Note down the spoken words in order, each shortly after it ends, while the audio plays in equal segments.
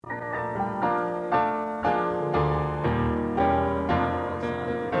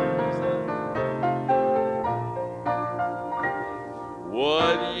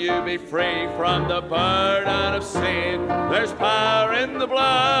be free from the burden of sin? There's power in the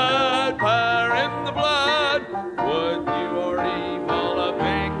blood, power in the blood. Would you or evil a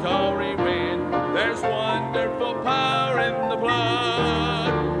victory win? There's wonderful power in the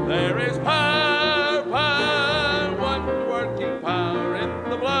blood. There is power, power, wonder-working power in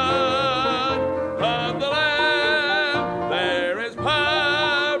the blood of the Lamb. There is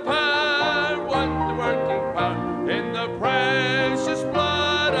power, power, wonder-working power in the precious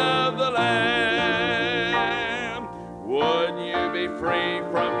blood of the Lamb. Would you be free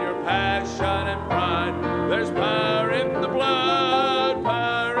from your passion and pride? There's power in the blood,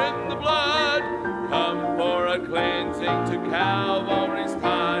 power in the blood. Come for a cleansing to Calvary's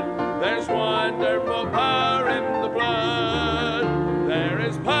tide. There's wonderful power in the blood. There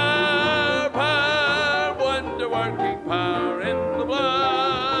is power, power, wonder-working power in the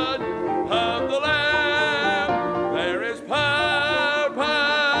blood of the Lamb. There is power,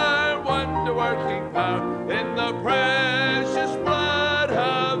 power, wonder-working power in the precious blood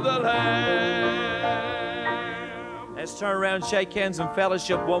of the Lamb. Let's turn around, shake hands, and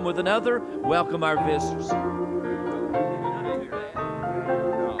fellowship one with another. Welcome our visitors.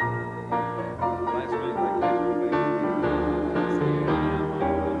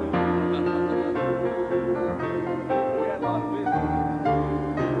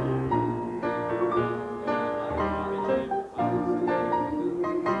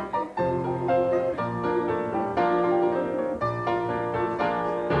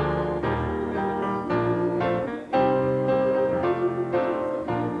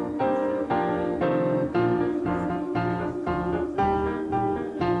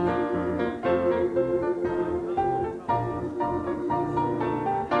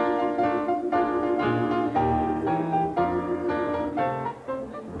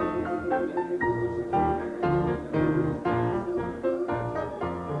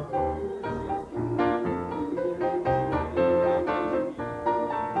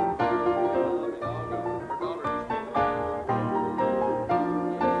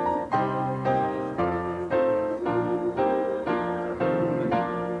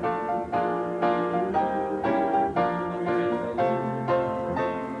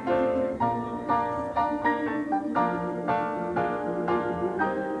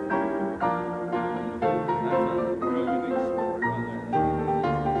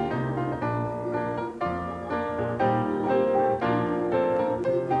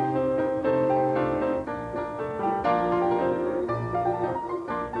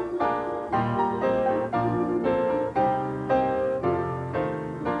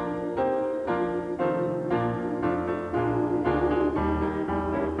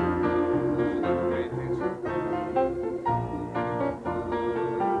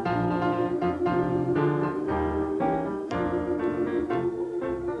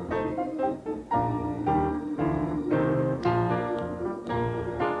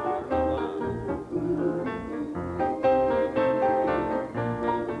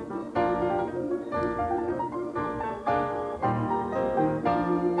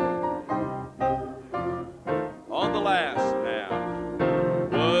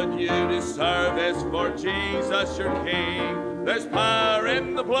 Jesus your King. There's power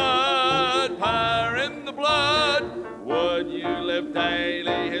in the blood, power in the blood. Would you live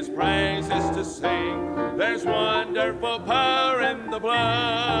daily his praises to sing? There's wonderful power in the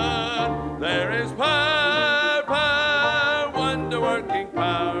blood. There is power, power, wonder-working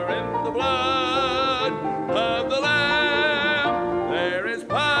power in the blood of the Lamb. There is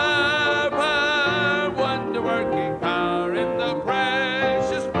power, power, wonder-working power in the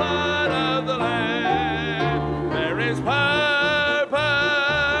precious blood of the Lamb. There is power,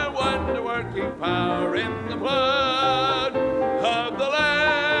 power, wonder-working power in the blood of the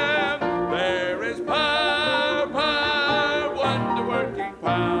Lamb. There is power, power, wonder-working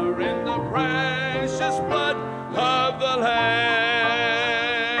power in the precious blood of the Lamb.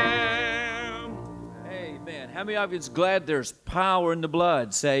 Amen. How many of you is glad there's power in the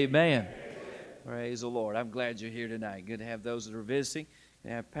blood? Say amen. Praise the Lord. I'm glad you're here tonight. Good to have those that are visiting. We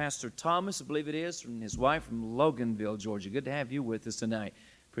have Pastor Thomas, I believe it is, and his wife from Loganville, Georgia. Good to have you with us tonight.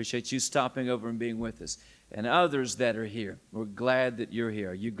 Appreciate you stopping over and being with us. And others that are here, we're glad that you're here.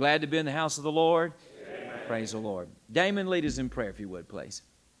 Are you glad to be in the house of the Lord? Amen. Praise the Lord. Damon, lead us in prayer, if you would, please.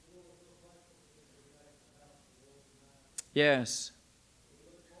 Yes.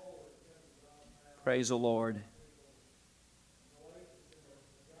 Praise the Lord.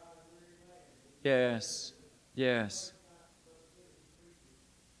 Yes. Yes.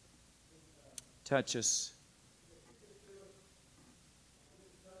 Touch us.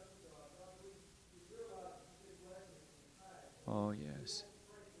 Oh, yes.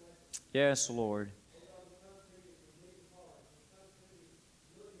 Yes, Lord.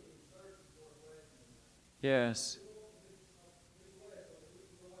 Yes.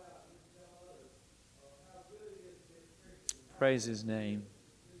 Praise His name.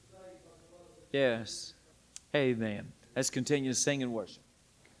 Yes. Amen. Let's continue to sing and worship.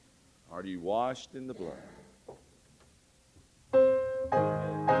 Are you washed in the blood?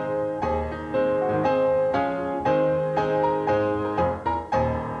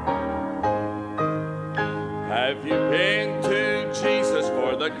 Have you been to Jesus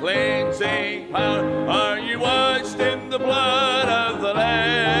for the cleansing power? Are you washed in the blood of the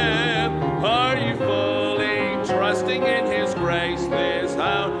Lamb? Are you fully trusting in His grace this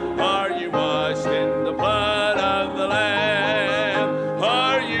hour? Are you washed in the blood of the Lamb?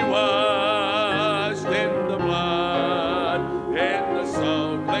 Are you washed in the blood, in the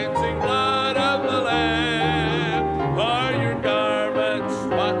soul-cleansing blood of the Lamb? Are your garments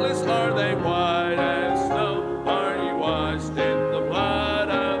spotless? Are they white as snow? Are you washed in the blood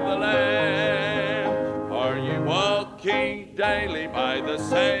of the Lamb? Are you walking daily by the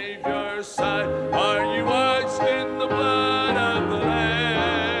Savior's side? Are you washed in the blood of the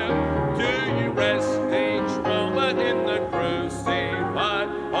Lamb? Do you rest each moment in the crucified?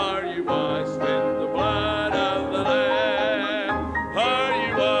 Are you washed in the blood of the Lamb? Are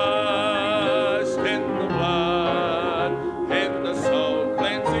you washed in the blood, in the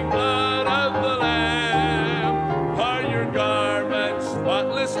soul-cleansing blood of the Lamb? Are your garments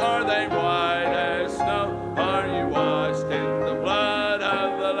spotless? Are they white as snow? Are you washed in the blood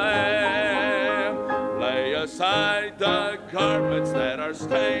of the Lamb? Lay aside the garments that are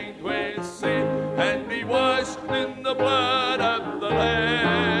stained with sin and be washed in the blood of the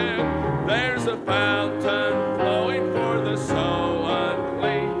Lamb. There's a fountain flowing for the soul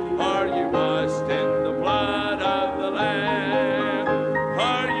unclean. Are you washed in the blood of the Lamb?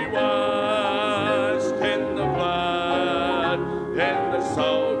 Are you washed in the blood, in the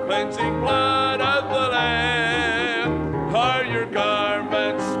soul-cleansing blood of the Lamb? Are your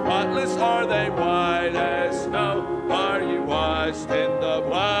garments spotless? Are they white as snow? Are you washed in the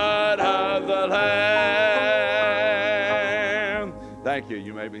blood of the Lamb? Thank you.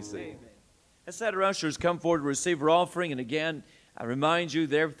 You may be seated. Let's let our ushers come forward to receive our offering. And again, I remind you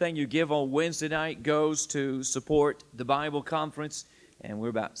that everything you give on Wednesday night goes to support the Bible conference. And we're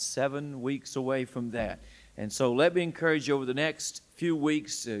about 7 weeks away from that. And so let me encourage you over the next few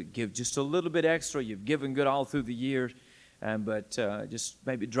weeks to give just a little bit extra. You've given good all through the year. But just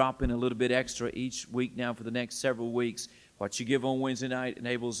maybe drop in a little bit extra each week now for the next several weeks. What you give on Wednesday night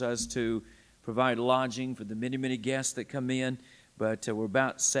enables us to provide lodging for the many, many guests that come in. But we're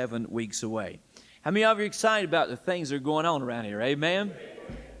about 7 weeks away. How many of you are excited about the things that are going on around here? Amen?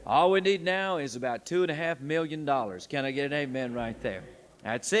 All we need now is about $2.5 million. Can I get an amen right there?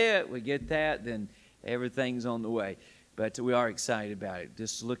 That's it. We get that, then everything's on the way. But we are excited about it.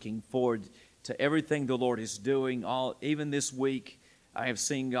 Just looking forward to everything the Lord is doing. Even this week, I have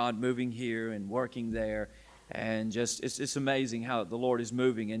seen God moving here and working there. And just it's amazing how the Lord is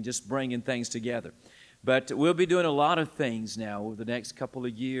moving and just bringing things together. But we'll be doing a lot of things now over the next couple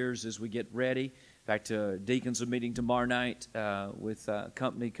of years as we get ready. In fact, deacons are meeting tomorrow night with a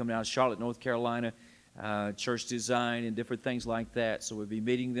company coming out of Charlotte, North Carolina, church design and different things like that. So we'll be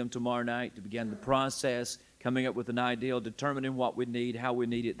meeting them tomorrow night to begin the process, coming up with an ideal, determining what we need, how we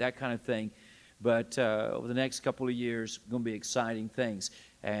need it, that kind of thing. But over the next couple of years, going to be exciting things.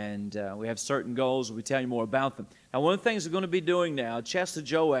 And we have certain goals. We'll tell you more about them. Now, one of the things we're going to be doing now, Chest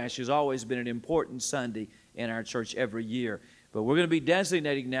of Joash has always been an important Sunday in our church every year. But we're going to be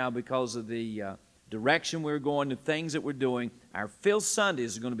designating now because of the direction we're going, the things that we're doing. Our Fifth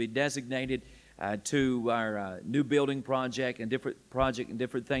Sundays are going to be designated to our new building project and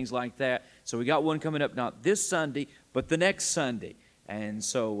different things like that. So we got one coming up not this Sunday, but the next Sunday. And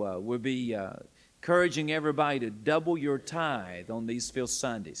so we'll be encouraging everybody to double your tithe on these Fifth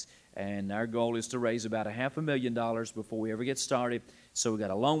Sundays. And our goal is to raise about $500,000 before we ever get started. So we've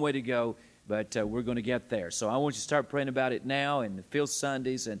got a long way to go, but we're going to get there. So I want you to start praying about it now and the Fifth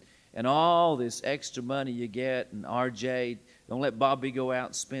Sundays and all this extra money you get. And RJ, don't let Bobby go out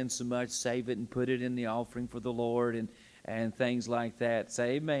and spend so much. Save it and put it in the offering for the Lord and things like that.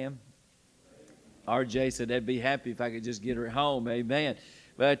 Say amen. RJ said they'd be happy if I could just get her home. Amen.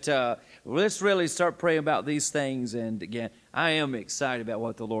 But let's really start praying about these things. And again, I am excited about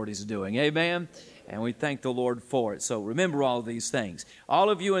what the Lord is doing. Amen. And we thank the Lord for it. So remember all these things. All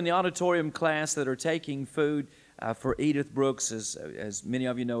of you in the auditorium class that are taking food for Edith Brooks, as many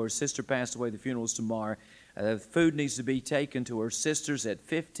of you know, her sister passed away. The funeral's tomorrow. Food needs to be taken to her sisters at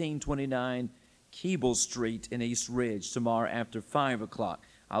 1529 Keeble Street in East Ridge tomorrow after 5 o'clock.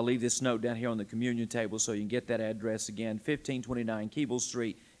 I'll leave this note down here on the communion table so you can get that address again, 1529 Keeble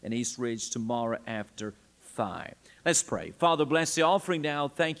Street in East Ridge, tomorrow after 5. Let's pray. Father, bless the offering now.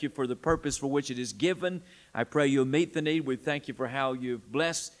 Thank you for the purpose for which it is given. I pray you'll meet the need. We thank you for how you've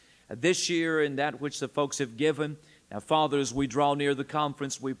blessed this year and that which the folks have given. Now, Father, as we draw near the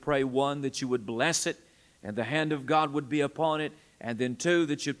conference, we pray, one, that you would bless it and the hand of God would be upon it, and then two,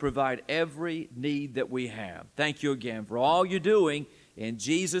 that you'd provide every need that we have. Thank you again for all you're doing. In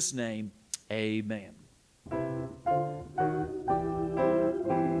Jesus' name, amen.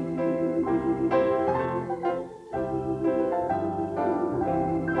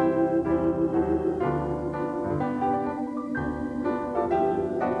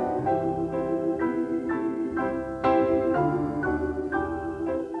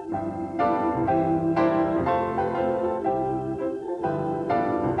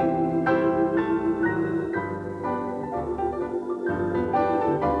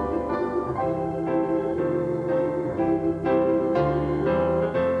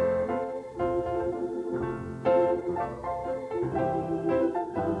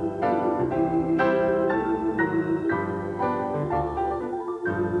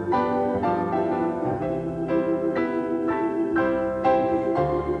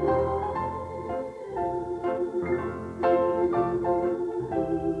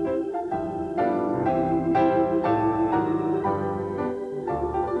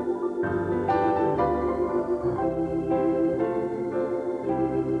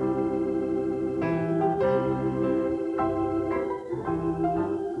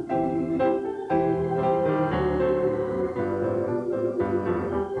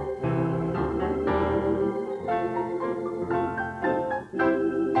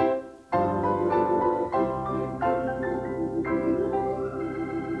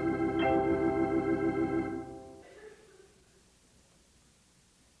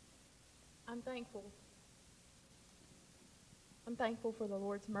 I'm thankful for the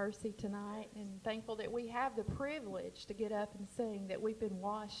Lord's mercy tonight, and thankful that we have the privilege to get up and sing that we've been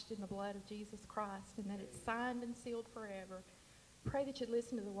washed in the blood of Jesus Christ and that it's signed and sealed forever. Pray that you'd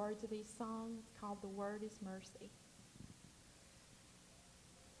listen to the words of these songs. It's called The Word is Mercy.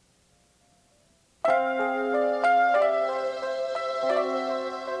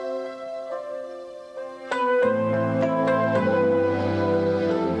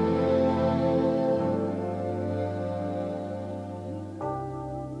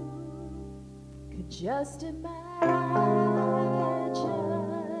 Just imagine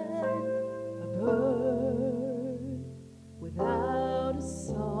a bird without a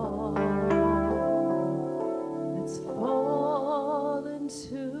song that's fallen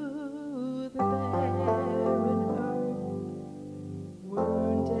to the barren earth,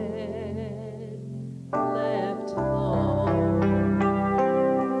 wounded, left alone.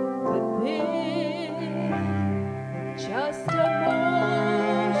 But then, just a motion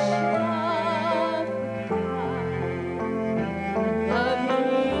of the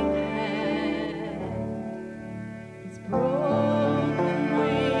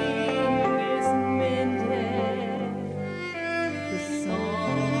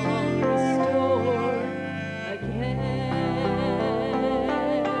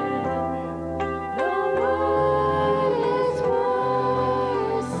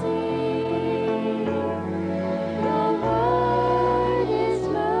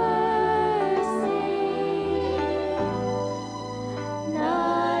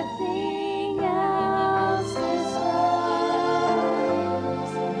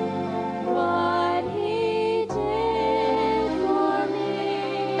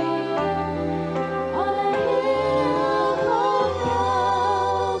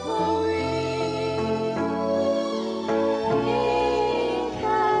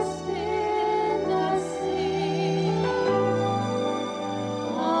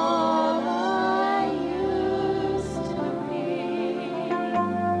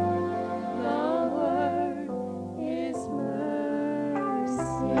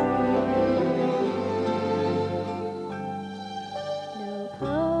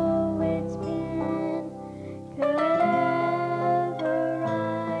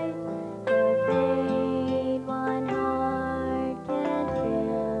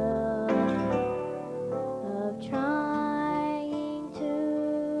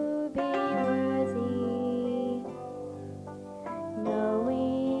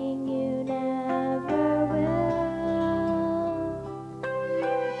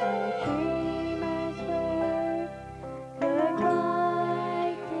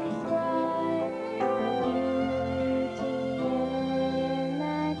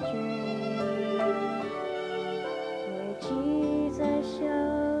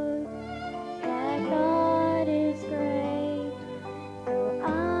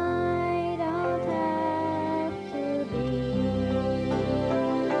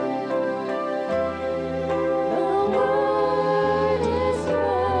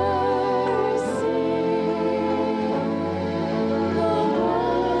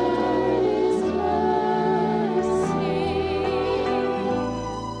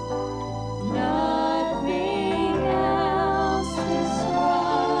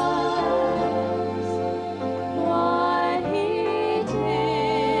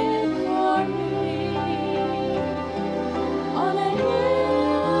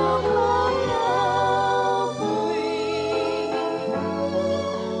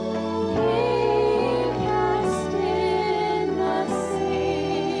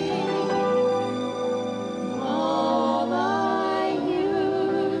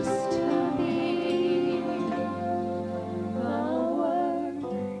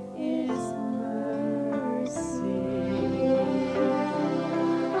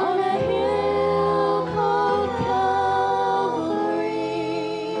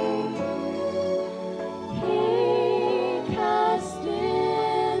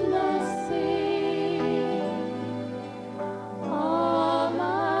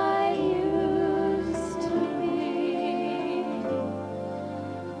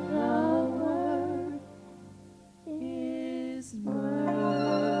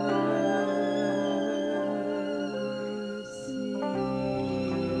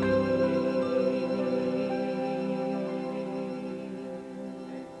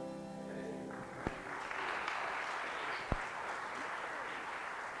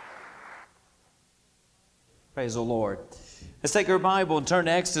Praise the Lord. Let's take our Bible and turn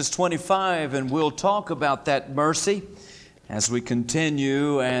to Exodus 25, and we'll talk about that mercy as we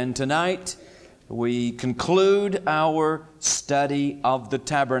continue. And tonight we conclude our study of the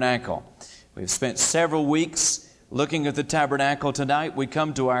tabernacle. We've spent several weeks looking at the tabernacle. Tonight we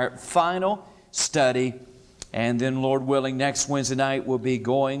come to our final study, and then, Lord willing, next Wednesday night we'll be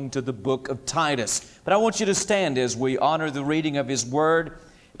going to the book of Titus. But I want you to stand as we honor the reading of His Word.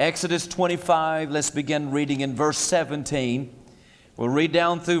 Exodus 25, let's begin reading in verse 17. We'll read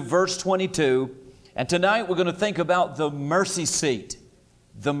down through verse 22. And tonight we're going to think about the mercy seat.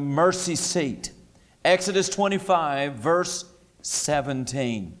 The mercy seat. Exodus 25, verse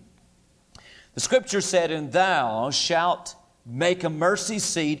 17. The Scripture said, "And thou shalt make a mercy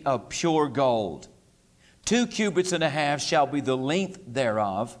seat of pure gold. 2 cubits and a half shall be the length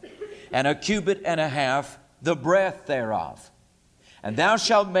thereof, and 1.5 cubits the breadth thereof. And thou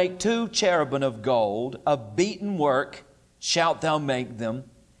shalt make 2 cherubim of gold, of beaten work shalt thou make them,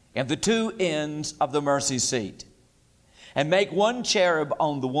 and the 2 ends of the mercy seat. And make 1 cherub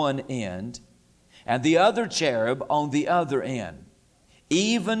on the one end, and the other cherub on the other end.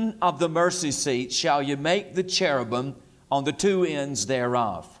 Even of the mercy seat shall you make the cherubim on the 2 ends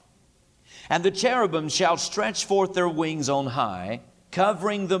thereof. And the cherubim shall stretch forth their wings on high,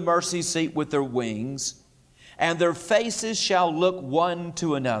 covering the mercy seat with their wings, and their faces shall look one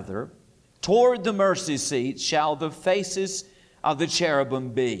to another. Toward the mercy seat shall the faces of the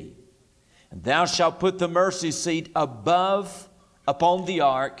cherubim be. And thou shalt put the mercy seat above upon the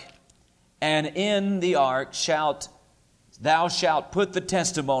ark, and in the ark thou shalt put the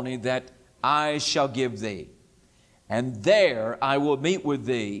testimony that I shall give thee. And there I will meet with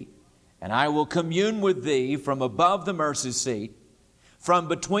thee, and I will commune with thee from above the mercy seat, from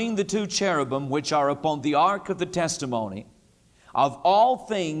between the 2 cherubim which are upon the ark of the testimony, of all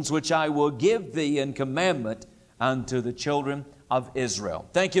things which I will give thee in commandment unto the children of Israel."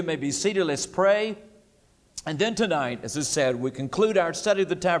 Thank you. You may be seated. Let's pray. And then tonight, as I said, we conclude our study of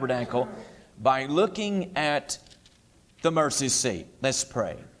the tabernacle by looking at the mercy seat. Let's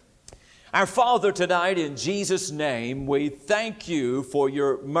pray. Our Father, tonight in Jesus' name, we thank you for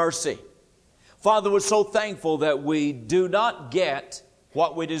your mercy. Father, we're so thankful that we do not get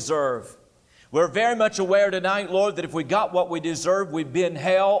what we deserve. We're very much aware tonight, Lord, that if we got what we deserve, we'd be in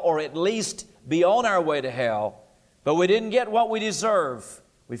hell, or at least be on our way to hell. But we didn't get what we deserve.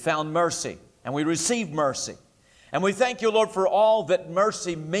 We found mercy, and we received mercy. And we thank you, Lord, for all that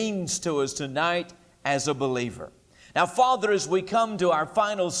mercy means to us tonight as a believer. Now, Father, as we come to our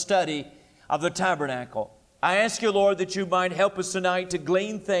final study of the tabernacle, I ask you, Lord, that you might help us tonight to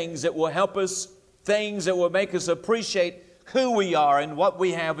glean things that will help us, things that will make us appreciate who we are and what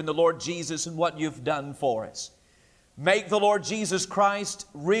we have in the Lord Jesus and what you've done for us. Make the Lord Jesus Christ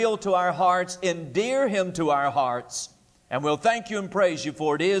real to our hearts, endear Him to our hearts, and we'll thank you and praise you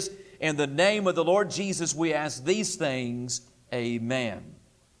for it is in the name of the Lord Jesus we ask these things. Amen.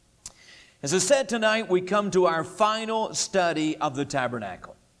 As I said, tonight we come to our final study of the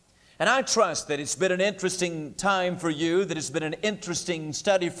tabernacle. And I trust that it's been an interesting time for you, that it's been an interesting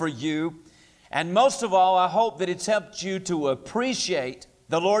study for you. And most of all, I hope that it's helped you to appreciate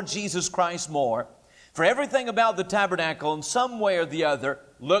the Lord Jesus Christ more. For everything about the tabernacle, in some way or the other,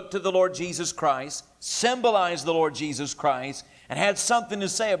 looked to the Lord Jesus Christ, symbolized the Lord Jesus Christ, and had something to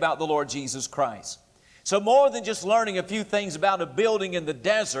say about the Lord Jesus Christ. So more than just learning a few things about a building in the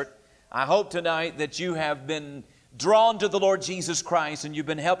desert, I hope tonight that you have been drawn to the Lord Jesus Christ and you've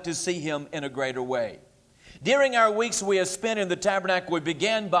been helped to see Him in a greater way. During our weeks we have spent in the tabernacle, we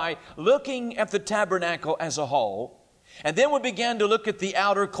began by looking at the tabernacle as a whole. And then we began to look at the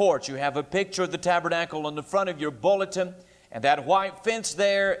outer court. You have a picture of the tabernacle on the front of your bulletin. And that white fence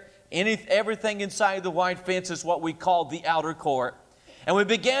there, everything inside the white fence is what we call the outer court. And we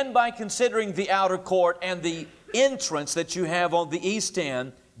began by considering the outer court and the entrance that you have on the east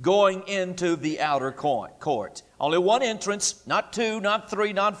end going into the outer court. Only one entrance, not 2, not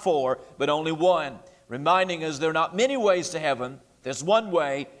 3, not 4, but only one. Reminding us there are not many ways to heaven. There's one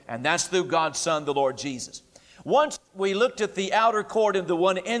way, and that's through God's Son, the Lord Jesus. Once we looked at the outer court and the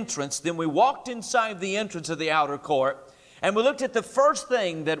one entrance, then we walked inside the entrance of the outer court, and we looked at the first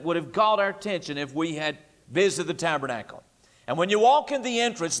thing that would have caught our attention if we had visited the tabernacle. And when you walk in the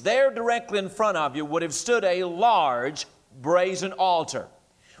entrance, there directly in front of you would have stood a large brazen altar.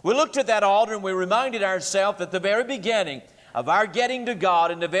 We looked at that altar and we reminded ourselves that the very beginning of our getting to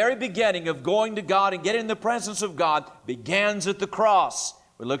God and the very beginning of going to God and getting in the presence of God begins at the cross.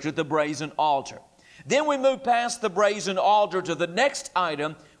 We looked at the brazen altar. Then we moved past the brazen altar to the next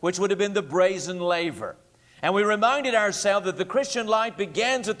item, which would have been the brazen laver. And we reminded ourselves that the Christian life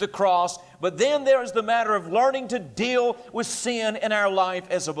begins at the cross, but then there is the matter of learning to deal with sin in our life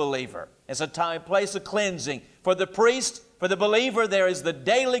as a believer. It's a place of cleansing. For the priest, for the believer, there is the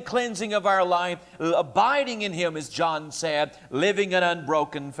daily cleansing of our life, abiding in Him, as John said, living in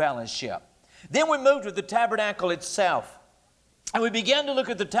unbroken fellowship. Then we moved to the tabernacle itself. And we began to look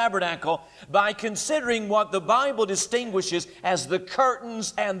at the tabernacle by considering what the Bible distinguishes as the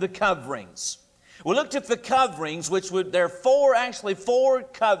curtains and the coverings. We looked at the coverings, there are four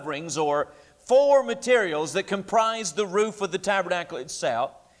coverings or four materials that comprise the roof of the tabernacle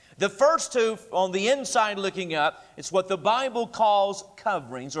itself. The first two on the inside looking up, it's what the Bible calls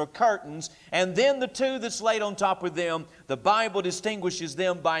coverings or curtains. And then the two that's laid on top of them, the Bible distinguishes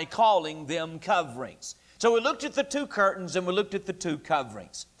them by calling them coverings. So we looked at the two curtains and we looked at the two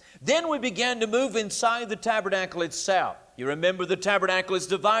coverings. Then we began to move inside the tabernacle itself. You remember the tabernacle is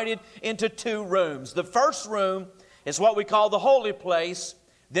divided into two rooms. The first room is what we call the holy place.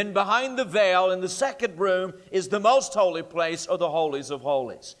 Then behind the veil in the second room is the most holy place, or the holies of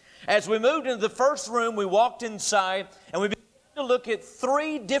holies. As we moved into the first room, we walked inside and we began to look at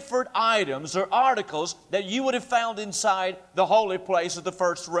three different items or articles that you would have found inside the holy place of the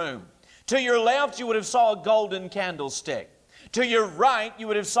first room. To your left, you would have saw a golden candlestick. To your right, you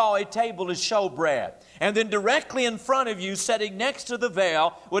would have saw a table of showbread. And then directly in front of you, sitting next to the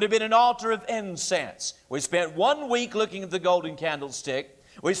veil, would have been an altar of incense. We spent 1 week looking at the golden candlestick.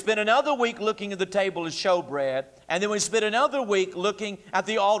 We spent another week looking at the table of showbread. And then we spent another week looking at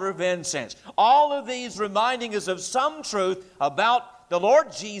the altar of incense. All of these reminding us of some truth about the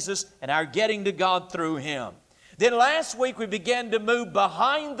Lord Jesus and our getting to God through Him. Then last week we began to move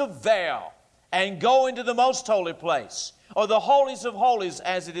behind the veil and go into the most holy place, or the holies of holies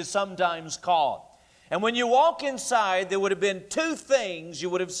as it is sometimes called. And when you walk inside, there would have been two things you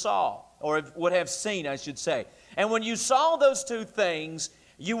would have saw, or would have seen, I should say. And when you saw those two things,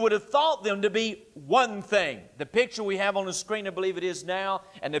 you would have thought them to be one thing. The picture we have on the screen, I believe it is now,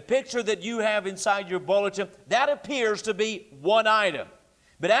 and the picture that you have inside your bulletin, that appears to be one item.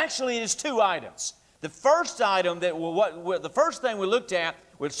 But actually it is two items. The first item, the first thing we looked at,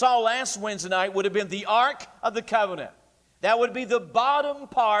 we saw last Wednesday night, would have been the Ark of the Covenant. That would be the bottom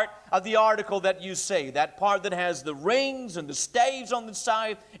part of the article that you see, that part that has the rings and the staves on the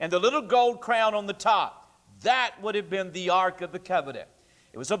side and the little gold crown on the top. That would have been the Ark of the Covenant.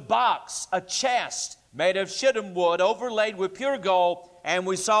 It was a box, a chest made of shittim wood overlaid with pure gold, and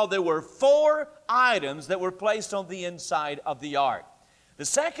we saw there were four items that were placed on the inside of the Ark. The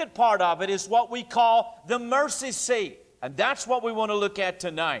second part of it is what we call the mercy seat, and that's what we want to look at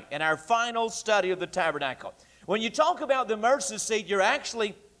tonight in our final study of the tabernacle. When you talk about the mercy seat, you're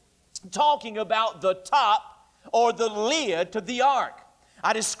actually talking about the top or the lid to the ark.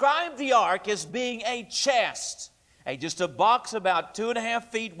 I describe the ark as being a chest, just a box about 2.5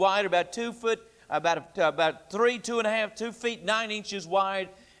 feet wide, about 2 foot, about 2 feet 9 inches wide,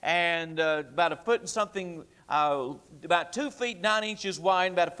 and about a foot and something. About 2 feet 9 inches wide,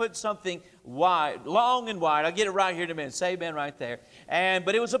 and about a foot something wide, long and wide. I'll get it right here in a minute. Say amen right there.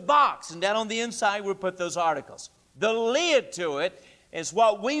 But it was a box, and down on the inside we put those articles. The lid to it is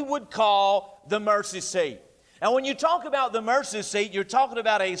what we would call the mercy seat. Now, when you talk about the mercy seat, you're talking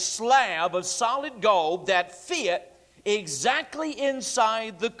about a slab of solid gold that fit exactly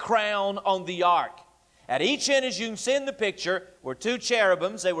inside the crown on the ark. At each end, as you can see in the picture, were two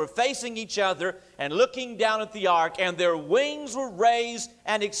cherubims. They were facing each other and looking down at the ark, and their wings were raised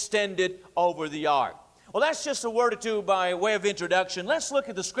and extended over the ark. Well, that's just a word or two by way of introduction. Let's look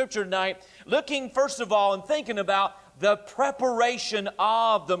at the Scripture tonight, looking first of all and thinking about the preparation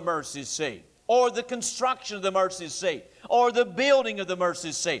of the mercy seat, or the construction of the mercy seat, or the building of the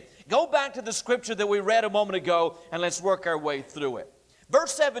mercy seat. Go back to the Scripture that we read a moment ago, and let's work our way through it.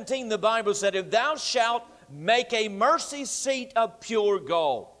 Verse 17, the Bible said, "If thou shalt make a mercy seat of pure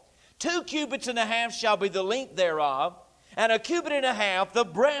gold, 2 cubits and a half shall be the length thereof, and 1.5 cubits the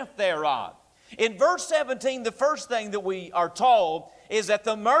breadth thereof." In verse 17, the first thing that we are told is that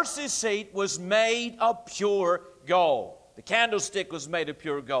the mercy seat was made of pure gold. The candlestick was made of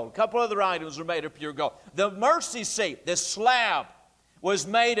pure gold. A couple other items were made of pure gold. The mercy seat, this slab, was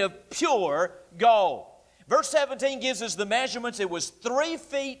made of pure gold. Verse 17 gives us the measurements. It was 3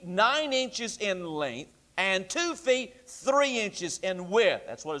 feet 9 inches in length and 2 feet 3 inches in width.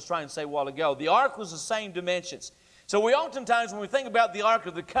 That's what I was trying to say a while ago. The ark was the same dimensions. So we oftentimes, when we think about the Ark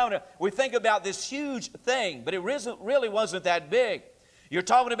of the Covenant, we think about this huge thing, but it really wasn't that big. You're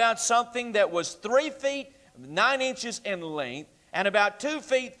talking about something that was 3 feet 9 inches in length and about 2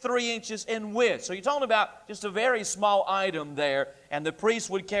 feet 3 inches in width. So you're talking about just a very small item there, and the priest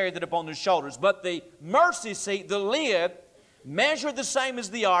would carry that upon their shoulders. But the mercy seat, the lid, measured the same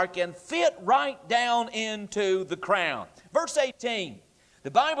as the ark and fit right down into the crown. Verse 18,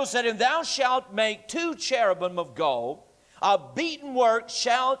 the Bible said, "And thou shalt make 2 cherubim of gold, of beaten work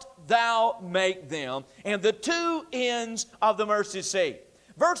shalt thou make them, and the 2 ends of the mercy seat."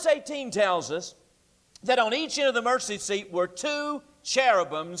 Verse 18 tells us that on each end of the mercy seat were 2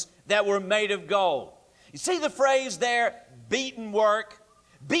 cherubims that were made of gold. You see the phrase there, beaten work?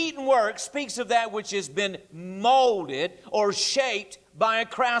 Beaten work speaks of that which has been molded or shaped by a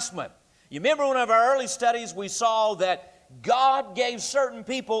craftsman. You remember one of our early studies we saw that God gave certain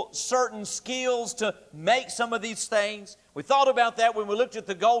people certain skills to make some of these things. We thought about that when we looked at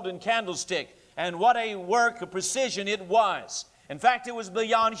the golden candlestick and what a work of precision it was. In fact, it was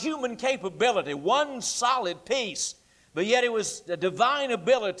beyond human capability, one solid piece, but yet it was a divine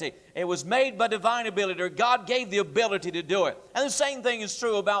ability. It was made by divine ability, or God gave the ability to do it. And the same thing is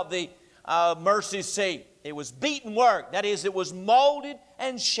true about the mercy seat. It was beaten work. That is, it was molded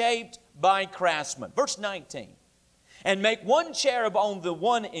and shaped by craftsmen. Verse 19, "And make 1 cherub on the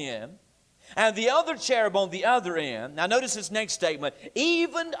one end, and the other cherub on the other end." Now notice this next statement.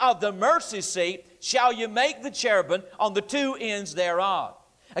 "Even of the mercy seat shall you make the cherubim on the 2 ends thereof."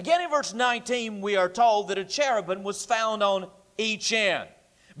 Again in verse 19 we are told that a cherubim was found on each end.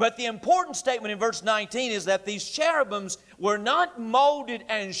 But the important statement in verse 19 is that these cherubims were not molded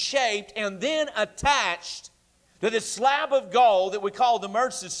and shaped and then attached to the slab of gold that we call the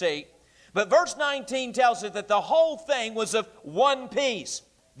mercy seat. But verse 19 tells us that the whole thing was of one piece.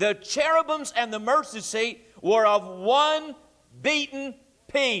 The cherubims and the mercy seat were of one beaten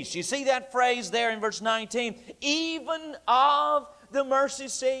piece. You see that phrase there in verse 19? Even of the mercy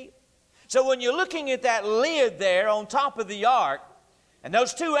seat. So when you're looking at that lid there on top of the ark, and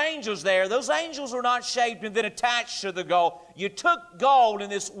those 2 angels there, those angels were not shaped and then attached to the gold. You took gold, and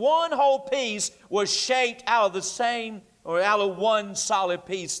this one whole piece was shaped out of the same, or out of one solid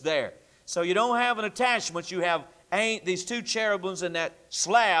piece there. So you don't have an attachment. You have these 2 cherubims and that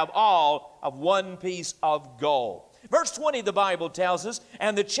slab, all of one piece of gold. Verse 20, the Bible tells us,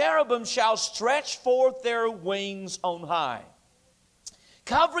 "And the cherubim shall stretch forth their wings on high,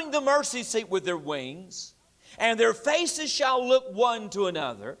 covering the mercy seat with their wings, and their faces shall look one to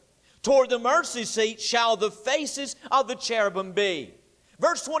another. Toward the mercy seat shall the faces of the cherubim be."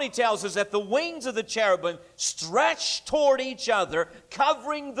 Verse 20 tells us that the wings of the cherubim stretch toward each other,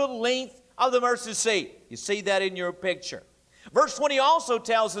 covering the length of the mercy seat. You see that in your picture. Verse 20 also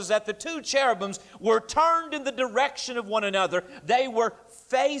tells us that the 2 cherubims were turned in the direction of one another. They were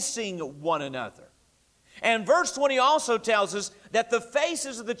facing one another. And verse 20 also tells us that the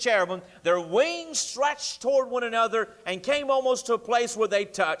faces of the cherubim, their wings stretched toward one another and came almost to a place where they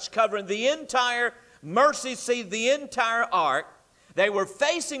touched, covering the entire mercy seat, the entire ark. They were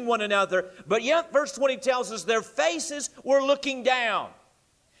facing one another, but yet verse 20 tells us their faces were looking down.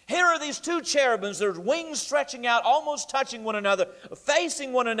 Here are these 2 cherubims, their wings stretching out, almost touching one another,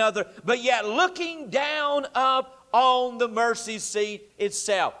 facing one another, but yet looking down up on the mercy seat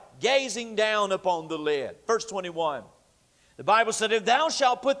itself, gazing down upon the lid. Verse 21, the Bible said, "If thou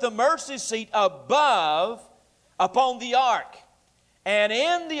shalt put the mercy seat above upon the ark, and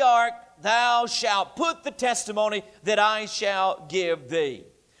in the ark thou shalt put the testimony that I shall give thee."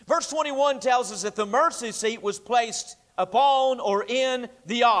 Verse 21 tells us that the mercy seat was placed upon or in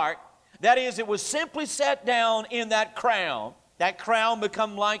the ark. That is, it was simply set down in that crown. That crown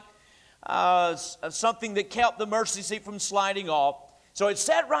become like something that kept the mercy seat from sliding off. So it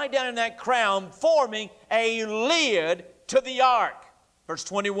sat right down in that crown, forming a lid to the ark. Verse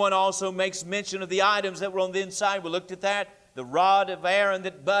 21 also makes mention of the items that were on the inside. We looked at that. The rod of Aaron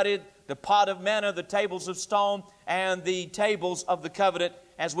that budded, the pot of manna, the tables of stone, and the tables of the covenant,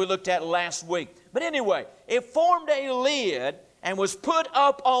 as we looked at last week. But anyway, it formed a lid and was put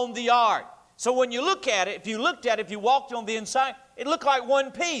up on the ark. So when you look at it, if you walked on the inside, it looked like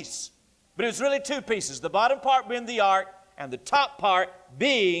one piece. But it was really 2 pieces. The bottom part being the ark, and the top part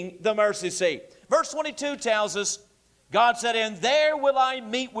being the mercy seat. Verse 22 tells us, God said, "And there will I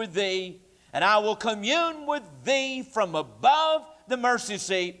meet with thee, and I will commune with thee from above the mercy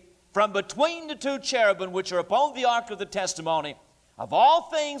seat, from between the 2 cherubim which are upon the ark of the testimony, of all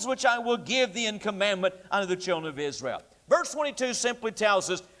things which I will give thee in commandment unto the children of Israel." Verse 22 simply tells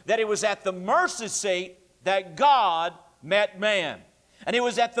us that it was at the mercy seat that God met man. And it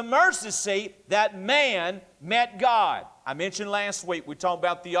was at the mercy seat that man met God. I mentioned last week, we talked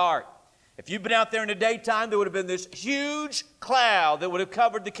about the ark. If you'd been out there in the daytime, there would have been this huge cloud that would have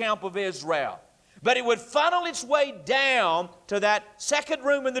covered the camp of Israel. But it would funnel its way down to that second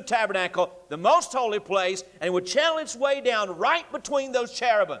room in the tabernacle, the most holy place, and it would channel its way down right between those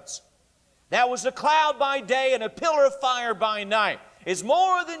cherubims. That was a cloud by day and a pillar of fire by night. It's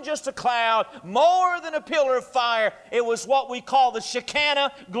more than just a cloud, more than a pillar of fire. It was what we call the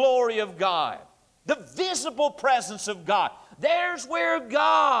Shekinah glory of God, the visible presence of God. There's where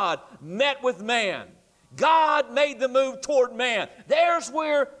God met with man. God made the move toward man. There's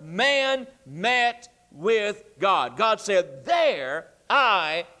where man met with God. God said, there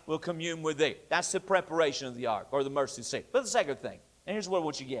I will commune with thee. That's the preparation of the ark, or the mercy seat. But the second thing, and here's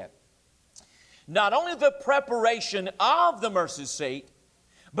what you get. Not only the preparation of the mercy seat,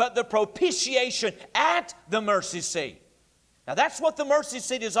 but the propitiation at the mercy seat. Now that's what the mercy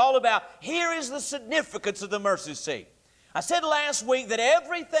seat is all about. Here is the significance of the mercy seat. I said last week that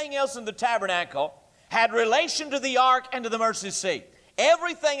everything else in the tabernacle had relation to the ark and to the mercy seat.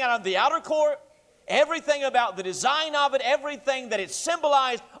 Everything out of the outer court, everything about the design of it, everything that it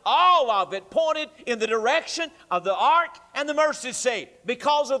symbolized, all of it pointed in the direction of the ark and the mercy seat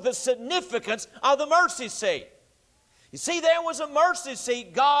because of the significance of the mercy seat. You see, there was a mercy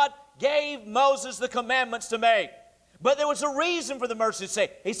seat God gave Moses the commandments to make. But there was a reason for the mercy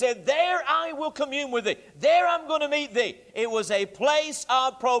seat. He said, there I will commune with thee. There I'm going to meet thee. It was a place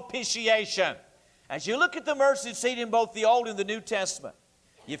of propitiation. As you look at the mercy seat in both the Old and the New Testament,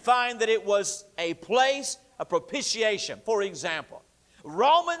 you find that it was a place of propitiation. For example,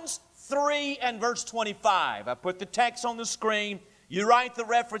 Romans 3 and verse 25. I put the text on the screen. You write the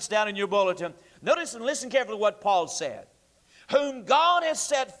reference down in your bulletin. Notice and listen carefully to what Paul said. Whom God has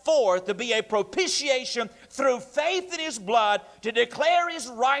set forth to be a propitiation through faith in His blood, to declare His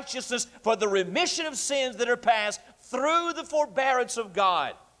righteousness for the remission of sins that are past through the forbearance of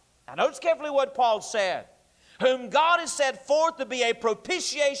God. Now notice carefully what Paul said. Whom God has set forth to be a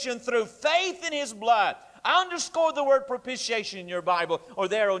propitiation through faith in His blood. I underscore the word propitiation in your Bible or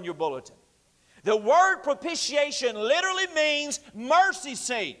there on your bulletin. The word propitiation literally means mercy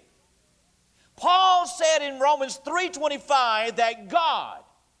seat. Paul said in Romans 3:25 that God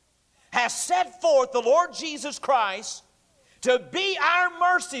has set forth the Lord Jesus Christ to be our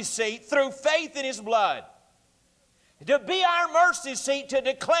mercy seat through faith in His blood. To be our mercy seat, to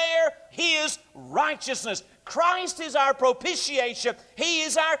declare His righteousness. Christ is our propitiation. He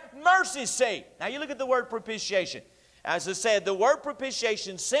is our mercy seat. Now you look at the word propitiation. As I said, the word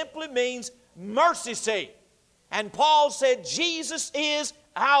propitiation simply means mercy seat. And Paul said Jesus is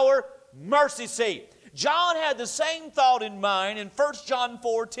our mercy seat. John had the same thought in mind in 1 John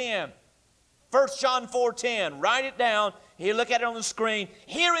 4:10. 1 John 4:10. Write it down. Here, look at it on the screen.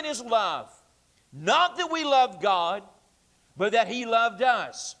 Herein is love. Not that we loved God, but that He loved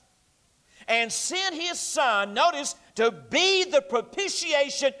us. And sent His Son, notice, to be the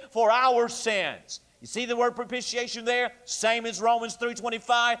propitiation for our sins. You see the word propitiation there? Same as Romans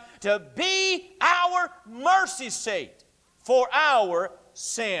 3:25. To be our mercy seat for our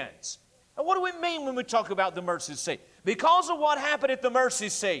sins. Now what do we mean when we talk about the mercy seat? Because of what happened at the mercy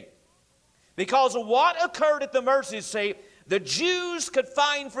seat, because of what occurred at the mercy seat, the Jews could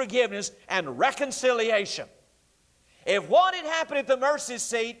find forgiveness and reconciliation. If what had happened at the mercy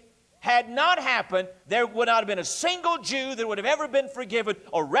seat had not happened, there would not have been a single Jew that would have ever been forgiven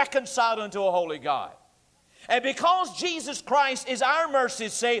or reconciled unto a holy God. And because Jesus Christ is our mercy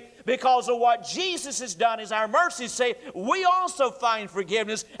seat, because of what Jesus has done is our mercy seat, we also find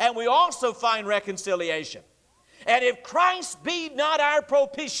forgiveness and we also find reconciliation. And if Christ be not our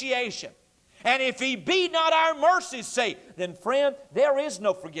propitiation, and if He be not our mercy seat, then friend, there is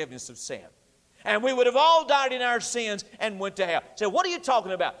no forgiveness of sin. And we would have all died in our sins and went to hell. So what are you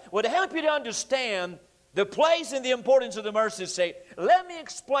talking about? Well, to help you to understand the place and the importance of the mercy seat, let me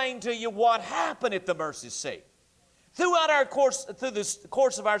explain to you what happened at the mercy seat. Through this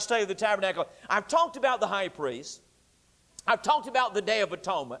course of our study of the tabernacle, I've talked about the high priest. I've talked about the Day of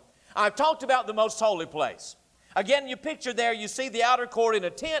Atonement. I've talked about the most holy place. Again, in your picture there, you see the outer court in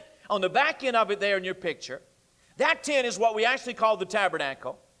a tent. On the back end of it there in your picture, that tent is what we actually call the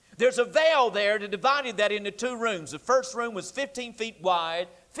tabernacle. There's a veil there that divided that into two rooms. The first room was 15 feet wide,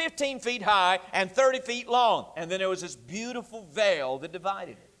 15 feet high, and 30 feet long. And then there was this beautiful veil that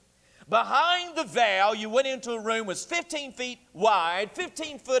divided it. Behind the veil, you went into a room that was 15 feet wide,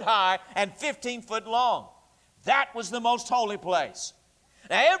 15 foot high, and 15 foot long. That was the most holy place.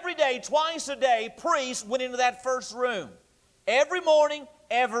 Now, every day, twice a day, priests went into that first room. Every morning,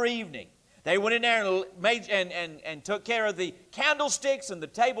 every evening. They went in there and took care of the candlesticks and the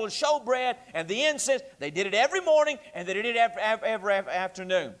table of showbread and the incense. They did it every morning and they did it every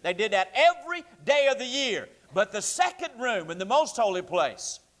afternoon. They did that every day of the year. But the second room in the most holy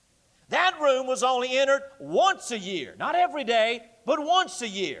place, That room was only entered once a year. Not every day, but once a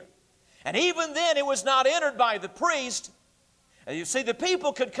year. And even then, it was not entered by the priest. And you see, the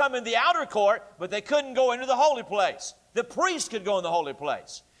people could come in the outer court, but they couldn't go into the holy place. The priest could go in the holy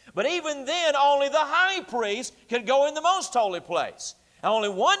place. But even then, only the high priest could go in the most holy place. And only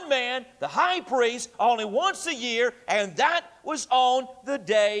one man, the high priest, only once a year, and that was on the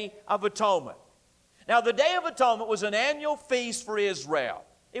Day of Atonement. Now, the Day of Atonement was an annual feast for Israel.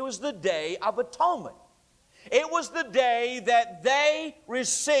 It was the Day of Atonement. It was the day that they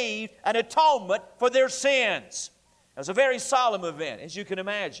received an atonement for their sins. It was a very solemn event, as you can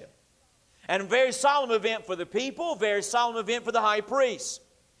imagine. And a very solemn event for the people, a very solemn event for the high priest.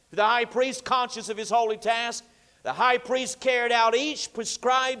 For the high priest, conscious of his holy task, the high priest carried out each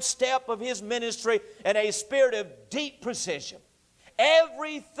prescribed step of his ministry in a spirit of deep precision.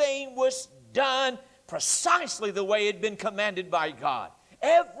 Everything was done precisely the way it had been commanded by God.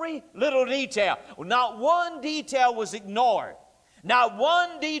 Every little detail. Not one detail was ignored. Not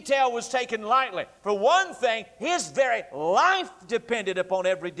one detail was taken lightly. For one thing, his very life depended upon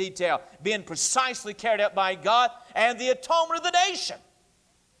every detail being precisely carried out by God, and the atonement of the nation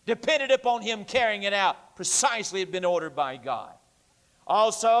depended upon him carrying it out precisely had been ordered by God.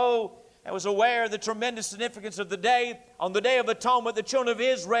 Also, I was aware of the tremendous significance of the day. On the Day of Atonement, the children of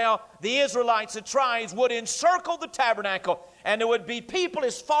Israel, the Israelites, the tribes, would encircle the tabernacle, and there would be people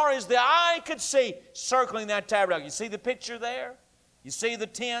as far as the eye could see circling that tabernacle. You see the picture there? You see the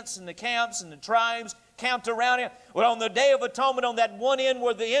tents and the camps and the tribes camped around it? Well, on the Day of Atonement, on that one end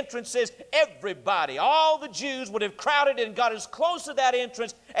where the entrance is, everybody, all the Jews would have crowded and got as close to that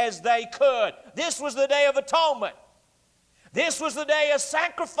entrance as they could. This was the Day of Atonement. This was the day a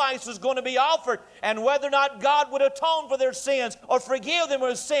sacrifice was going to be offered, and whether or not God would atone for their sins or forgive them of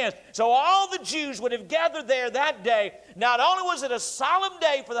their sins. So all the Jews would have gathered there that day. Not only was it a solemn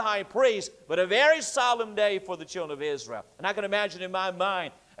day for the high priest, but a very solemn day for the children of Israel. And I can imagine in my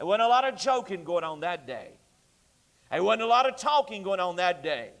mind, there wasn't a lot of joking going on that day. There wasn't a lot of talking going on that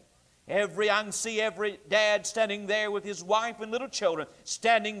day. I can see every dad standing there with his wife and little children,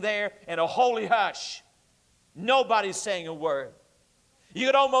 standing there in a holy hush. Nobody's saying a word. You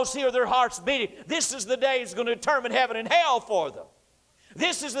could almost hear their hearts beating. This is the day that's going to determine heaven and hell for them.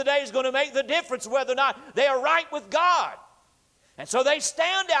 This is the day that's going to make the difference whether or not they are right with God. And so they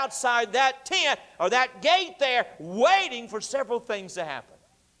stand outside that tent or that gate there waiting for several things to happen.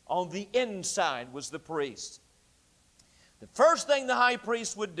 On the inside was the priest. The first thing the high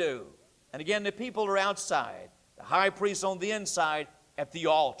priest would do, and again the people are outside, the high priest on the inside at the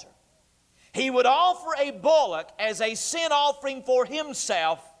altar. He would offer a bullock as a sin offering for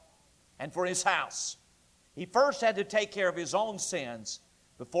himself and for his house. He first had to take care of his own sins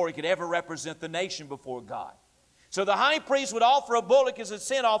before he could ever represent the nation before God. So the high priest would offer a bullock as a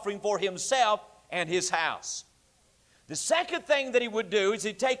sin offering for himself and his house. The second thing that he would do is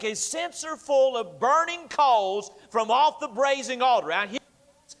he'd take a censer full of burning coals from off the brazen altar. Out here,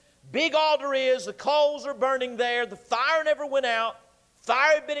 big altar is, the coals are burning there, the fire never went out.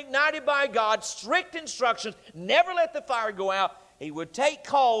 Fire had been ignited by God, strict instructions, never let the fire go out. He would take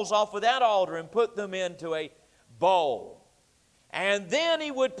coals off of that altar and put them into a bowl. And then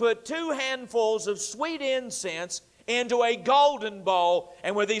he would put 2 handfuls of sweet incense into a golden bowl.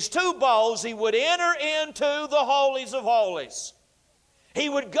 And with these 2 bowls, he would enter into the holies of holies. He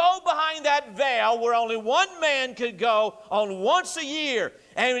would go behind that veil where only one man could go on once a year.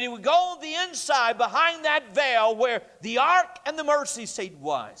 And he would go on the inside behind that veil where the ark and the mercy seat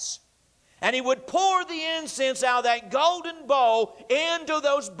was. And he would pour the incense out of that golden bowl into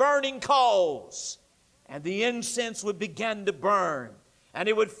those burning coals. And the incense would begin to burn. And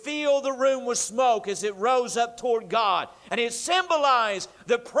it would fill the room with smoke as it rose up toward God. And it symbolized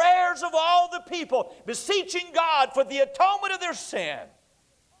the prayers of all the people beseeching God for the atonement of their sin.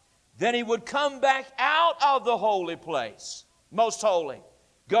 Then he would come back out of the holy place, most holy,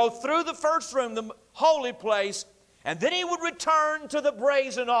 go through the first room, the holy place, and then he would return to the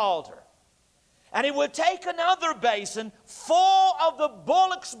brazen altar. And he would take another basin full of the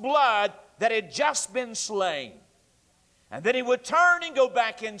bullock's blood that had just been slain. And then he would turn and go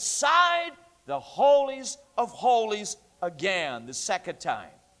back inside the holies of holies again, the second time.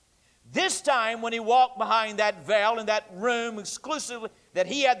 This time when he walked behind that veil in that room exclusively that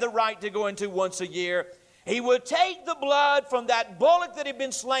he had the right to go into once a year, he would take the blood from that bullock that had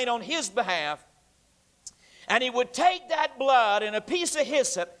been slain on his behalf, and he would take that blood in a piece of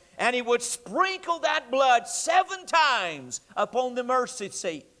hyssop, and he would sprinkle that blood 7 times upon the mercy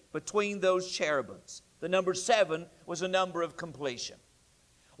seat between those cherubims. The number 7 was a number of completion.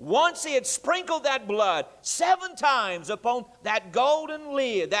 once he had sprinkled that blood 7 times upon that golden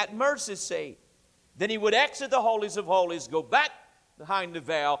lid, that mercy seat, then he would exit the holies of holies, go back behind the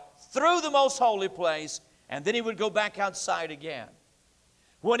veil, through the most holy place, and then he would go back outside again.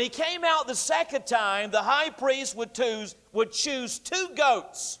 When he came out the second time, the high priest would choose 2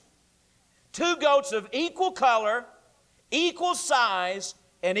 goats. 2 goats of equal color, equal size,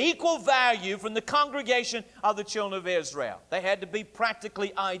 and equal value from the congregation of the children of Israel. They had to be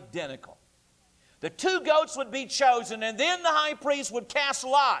practically identical. The 2 goats would be chosen, and then the high priest would cast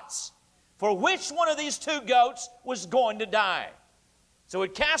lots for which one of these 2 goats was going to die. So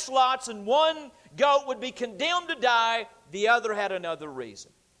he'd cast lots, and one goat would be condemned to die, the other had another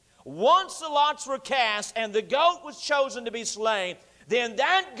reason. Once the lots were cast and the goat was chosen to be slain, then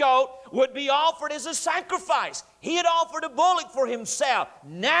that goat would be offered as a sacrifice. He had offered a bullock for himself.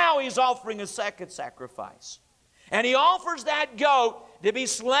 Now he's offering a second sacrifice. And he offers that goat to be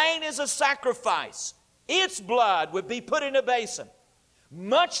slain as a sacrifice. Its blood would be put in a basin.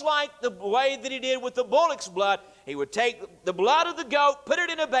 Much like the way that he did with the bullock's blood, he would take the blood of the goat, put it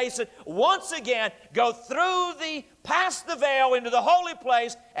in a basin, once again, go past the veil into the holy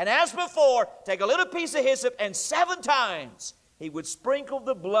place, and as before, take a little piece of hyssop, and 7 times he would sprinkle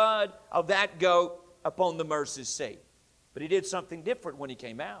the blood of that goat upon the mercy seat. But he did something different when he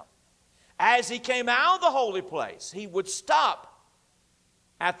came out. As he came out of the holy place, he would stop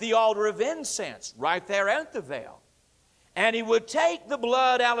at the altar of incense, right there at the veil. And he would take the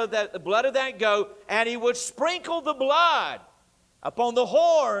blood out of the blood of that goat, and he would sprinkle the blood upon the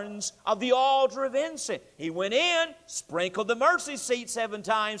horns of the altar of incense. He went in, sprinkled the mercy seat 7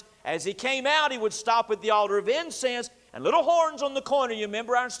 times. As he came out, he would stop at the altar of incense, and little horns on the corner, you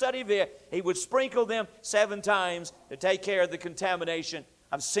remember our study of it, he would sprinkle them 7 times to take care of the contamination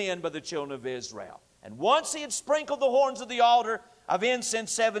of sin by the children of Israel. And once he had sprinkled the horns of the altar of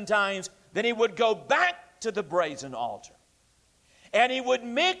incense 7 times, then he would go back to the brazen altar. And he would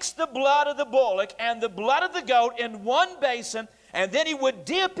mix the blood of the bullock and the blood of the goat in one basin, and then he would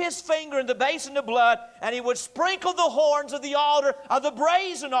dip his finger in the basin of blood, and he would sprinkle the horns of the altar, of the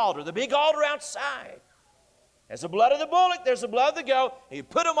brazen altar, the big altar outside. There's the blood of the bullock, there's the blood of the goat. He'd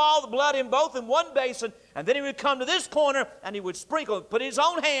put them all, the blood in both in one basin, and then he would come to this corner, and he would sprinkle, put his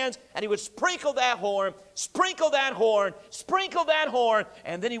own hands, and he would sprinkle that horn, sprinkle that horn, sprinkle that horn,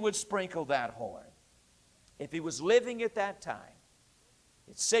 and then he would sprinkle that horn. If he was living at that time,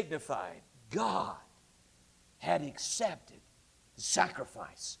 it signified God had accepted the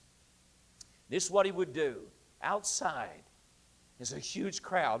sacrifice. This is what he would do. Outside is a huge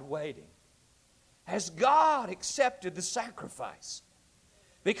crowd waiting. Has God accepted the sacrifice?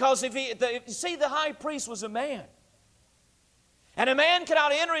 Because you see, the high priest was a man. And a man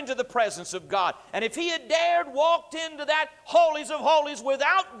cannot enter into the presence of God. And if he had dared walked into that holies of holies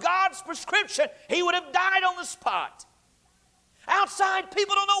without God's prescription, he would have died on the spot. Outside,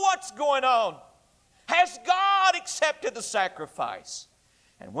 people don't know what's going on. Has God accepted the sacrifice?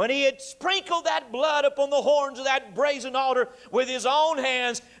 And when he had sprinkled that blood upon the horns of that brazen altar with his own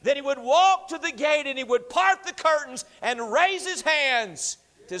hands, then he would walk to the gate and he would part the curtains and raise his hands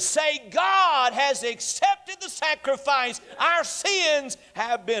to say, God has accepted the sacrifice. Our sins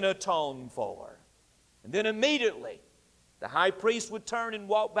have been atoned for. And then immediately, the high priest would turn and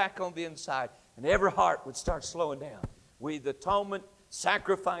walk back on the inside, and every heart would start slowing down. The atonement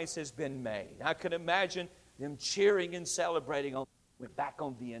sacrifice has been made. I can imagine them cheering and celebrating back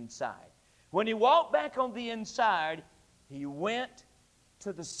on the inside. When he walked back on the inside, he went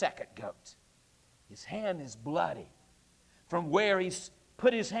to the second goat. His hand is bloody from where he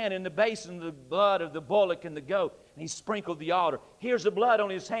put his hand in the basin of the blood of the bullock and the goat, and he sprinkled the altar. Here's the blood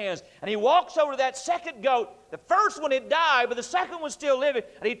on his hands, and he walks over to that second goat. The first one had died, but the second one's still living,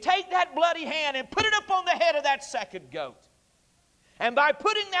 and he'd take that bloody hand and put it up on the head of that second goat. And by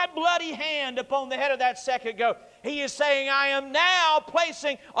putting that bloody hand upon the head of that second goat, he is saying, I am now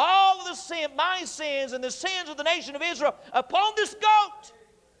placing all of my sins and the sins of the nation of Israel upon this goat.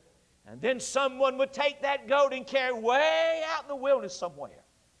 And then someone would take that goat and carry it way out in the wilderness somewhere,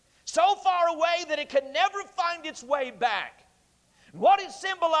 so far away that it could never find its way back. What it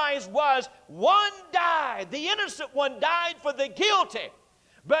symbolized was one died, the innocent one died for the guilty.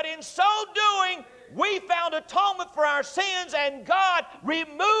 But in so doing, we found atonement for our sins, and God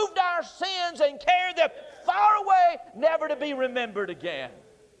removed our sins and carried them far away, never to be remembered again.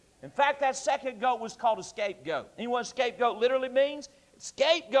 In fact, that second goat was called a scapegoat. You know what scapegoat literally means?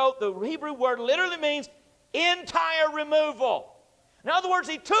 Scapegoat, the Hebrew word, literally means entire removal. In other words,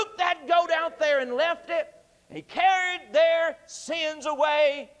 he took that goat out there and left it. And he carried their sins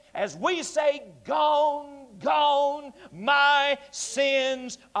away, as we say, gone, gone. My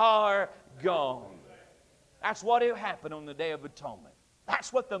sins are gone. That's what happened on the Day of Atonement.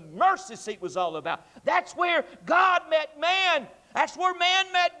 That's what the mercy seat was all about. That's where God met man. That's where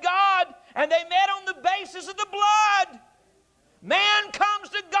man met God. And they met on the basis of the blood. Man comes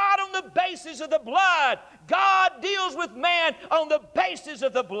to God on the basis of the blood. God deals with man on the basis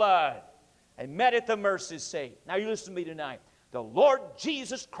of the blood. And met at the mercy seat. Now you listen to me tonight. The Lord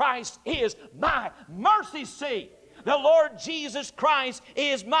Jesus Christ is my mercy seat. The Lord Jesus Christ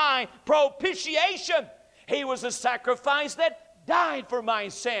is my propitiation. He was a sacrifice that died for my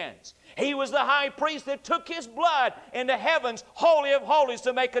sins. He was the high priest that took his blood into heaven's holy of holies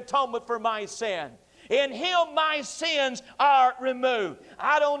to make atonement for my sin. In him my sins are removed.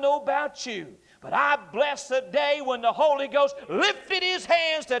 I don't know about you, but I bless the day when the Holy Ghost lifted his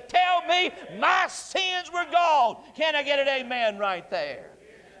hands to tell me my sins were gone. Can I get an amen right there?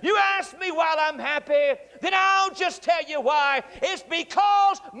 You ask me why I'm happy, then I'll just tell you why. It's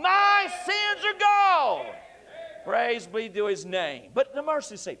because my sins are gone. Praise be to his name. But the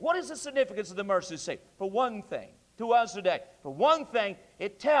mercy seat, what is the significance of the mercy seat? For one thing, to us today, for one thing,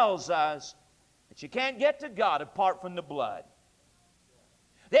 it tells us that you can't get to God apart from the blood.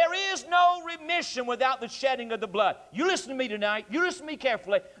 There is no remission without the shedding of the blood. You listen to me tonight. You listen to me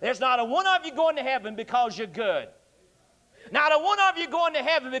carefully. There's not a one of you going to heaven because you're good. Not a one of you going to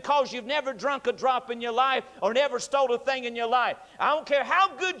heaven because you've never drunk a drop in your life or never stole a thing in your life. I don't care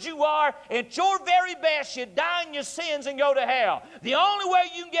how good you are, at your very best, you die in your sins and go to hell. The only way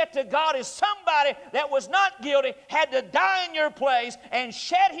you can get to God is somebody that was not guilty had to die in your place and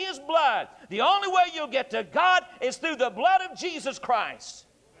shed his blood. The only way you'll get to God is through the blood of Jesus Christ.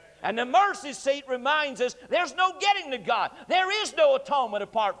 And the mercy seat reminds us there's no getting to God. There is no atonement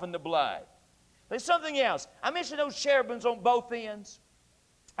apart from the blood. There's something else. I mentioned those cherubims on both ends,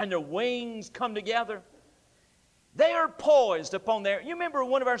 and their wings come together. They are poised upon there. You remember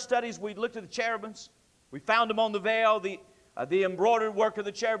one of our studies we looked at the cherubims? We found them on the veil, the embroidered work of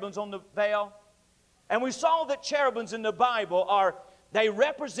the cherubims on the veil. And we saw that cherubims in the Bible they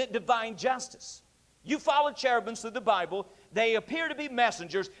represent divine justice. You follow cherubims through the Bible, they appear to be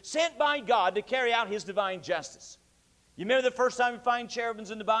messengers sent by God to carry out his divine justice. You remember the first time you find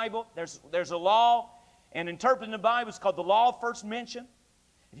cherubims in the Bible? There's a law, and interpreting the Bible is called the law of first mention.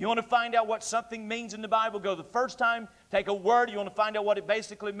 If you want to find out what something means in the Bible, go the first time, take a word, you want to find out what it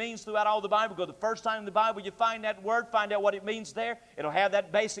basically means throughout all the Bible, go the first time in the Bible you find that word, find out what it means there. It'll have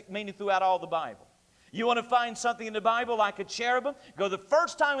that basic meaning throughout all the Bible. You want to find something in the Bible like a cherubim, go the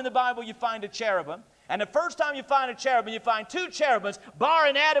first time in the Bible you find a cherubim, and the first time you find a cherubim, you find two cherubims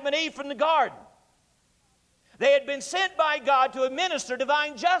barring Adam and Eve from the garden. They had been sent by God to administer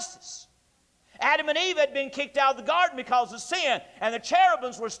divine justice. Adam and Eve had been kicked out of the garden because of sin, and the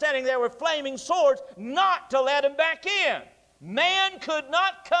cherubims were standing there with flaming swords not to let them back in. Man could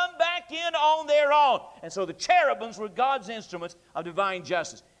not come back in on their own. And so the cherubims were God's instruments of divine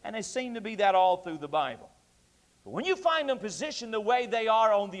justice. And they seem to be that all through the Bible. But when you find them positioned the way they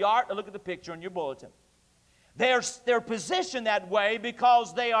are on the ark, look at the picture in your bulletin. They're positioned that way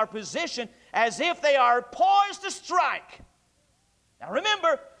because they are positioned as if they are poised to strike. Now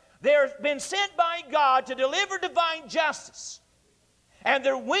remember, they've been sent by God to deliver divine justice. And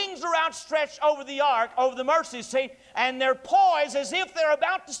their wings are outstretched over the ark, over the mercy seat, and they're poised as if they're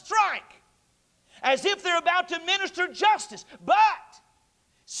about to strike, as if they're about to minister justice. But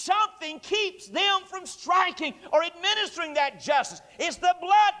something keeps them from striking or administering that justice. It's the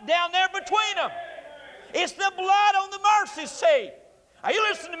blood down there between them. It's the blood on the mercy seat. Now you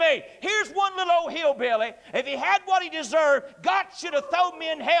listen to me. Here's one little old hillbilly. If he had what he deserved, God should have thrown me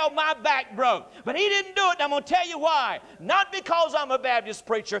in hell, my back broke. But he didn't do it, and I'm going to tell you why. Not because I'm a Baptist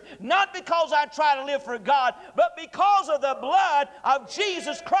preacher, not because I try to live for God, but because of the blood of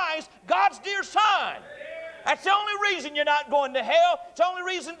Jesus Christ, God's dear Son. That's the only reason you're not going to hell. It's the only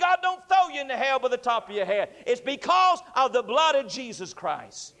reason God don't throw you into hell by the top of your head. It's because of the blood of Jesus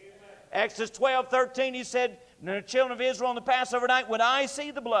Christ. Exodus 12:13, he said, the children of Israel on the Passover night, when I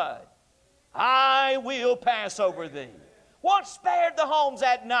see the blood, I will pass over thee. What spared the homes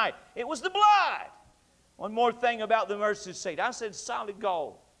that night? It was the blood. One more thing about the mercy seat. I said solid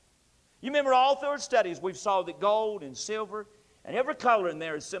gold. You remember all through our studies, we've saw that gold and silver and every color in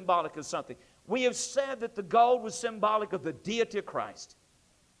there is symbolic of something. We have said that the gold was symbolic of the deity of Christ.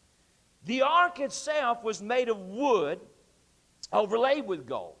 The ark itself was made of wood overlaid with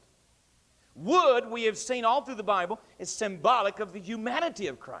gold. Wood, we have seen all through the Bible, is symbolic of the humanity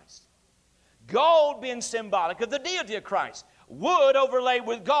of Christ. Gold being symbolic of the deity of Christ. Wood overlaid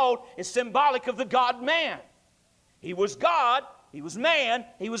with gold is symbolic of the God-man. He was God, he was man,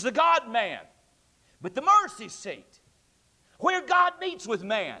 he was the God-man. But the mercy seat, where God meets with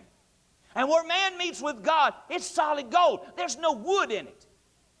man, and where man meets with God, it's solid gold. There's no wood in it.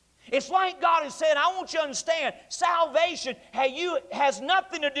 It's like God is saying, I want you to understand, salvation has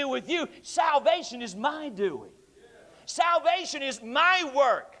nothing to do with you. Salvation is my doing. Salvation is my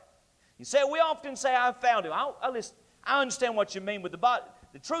work. You say, we often say, I found him. I understand what you mean with the body.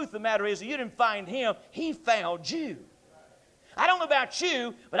 The truth of the matter is, you didn't find him, he found you. I don't know about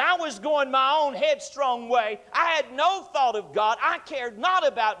you, but I was going my own headstrong way. I had no thought of God. I cared not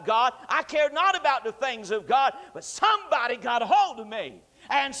about God. I cared not about the things of God. But somebody got a hold of me.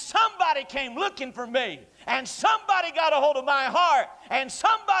 And somebody came looking for me. And somebody got a hold of my heart. And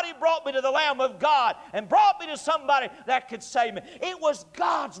somebody brought me to the Lamb of God. And brought me to somebody that could save me. It was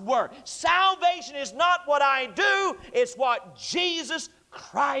God's work. Salvation is not what I do. It's what Jesus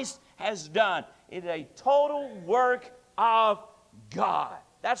Christ has done. It is a total work of God.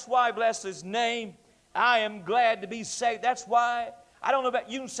 That's why, bless His name, I am glad to be saved. That's why, I don't know about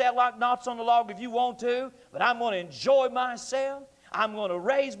you, can say like knots on the log if you want to, but I'm going to enjoy myself. I'm going to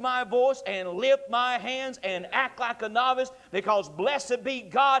raise my voice and lift my hands and act like a novice, because blessed be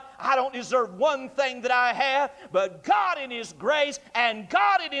God, I don't deserve one thing that I have, but God in His grace and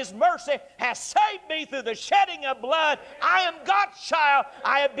God in His mercy has saved me through the shedding of blood. I am God's child.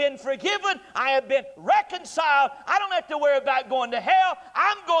 I have been forgiven. I have been reconciled. I don't have to worry about going to hell.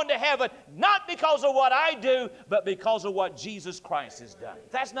 I'm going to heaven, not because of what I do, but because of what Jesus Christ has done.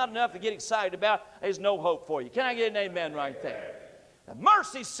 If that's not enough to get excited about, there's no hope for you. Can I get an amen right there? The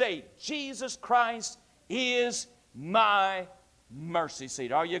mercy seat, Jesus Christ is my mercy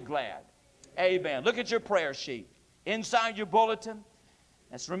seat. Are you glad? Amen. Look at your prayer sheet. Inside your bulletin,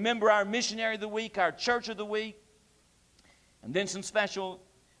 let's remember our missionary of the week, our church of the week, and then some special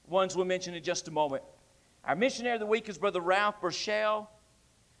ones we'll mention in just a moment. Our missionary of the week is Brother Ralph Burchell,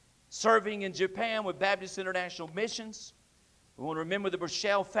 serving in Japan with Baptist International Missions. We want to remember the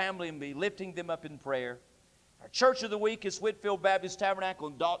Burchell family and be lifting them up in prayer. Our church of the week is Whitfield Baptist Tabernacle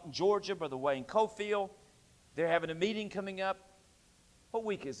in Dalton, Georgia, Brother Wayne Cofield. They're having a meeting coming up. What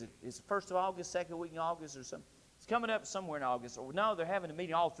week is it? Is it 1st of August, 2nd week in August or something? It's coming up somewhere in August. Or no, they're having a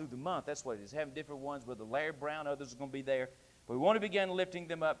meeting all through the month. That's what it is. Having different ones. Brother Larry Brown, others are going to be there. But we want to begin lifting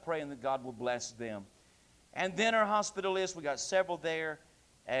them up, praying that God will bless them. And then our hospital list, we got several there.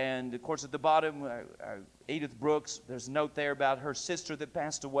 And, of course, at the bottom, Edith Brooks, there's a note there about her sister that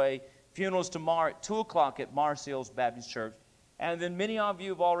passed away. Funeral's tomorrow at 2 o'clock at Mars Hills Baptist Church. And then many of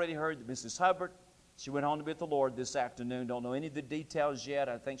you have already heard that Mrs. Hubbard, she went home to be with the Lord this afternoon. Don't know any of the details yet.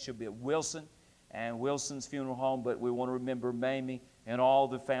 I think she'll be at Wilson and Wilson's funeral home. But we want to remember Mamie and all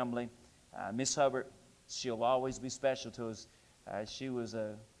the family. Miss Hubbard, she'll always be special to us. She was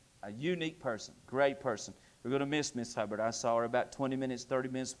a unique person, great person. We're going to miss Miss Hubbard. I saw her about 20 minutes, 30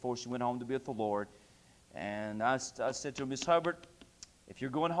 minutes before she went home to be with the Lord. And I said to her, Miss Hubbard, if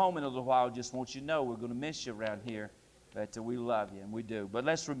you're going home in a little while, just want you to know we're going to miss you around here. But we love you, and we do. But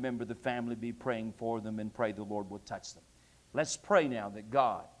let's remember the family, be praying for them, and pray the Lord will touch them. Let's pray now that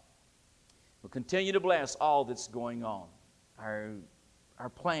God will continue to bless all that's going on. Our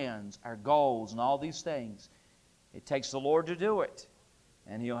plans, our goals, and all these things. It takes the Lord to do it,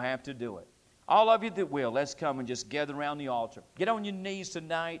 and He'll have to do it. All of you that will, let's come and just gather around the altar. Get on your knees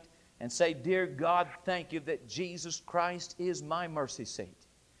tonight and say, Dear God, thank you that Jesus Christ is my mercy seat.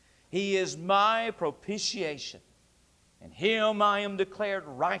 He is my propitiation. In Him I am declared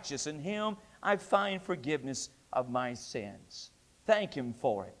righteous. In Him I find forgiveness of my sins. Thank Him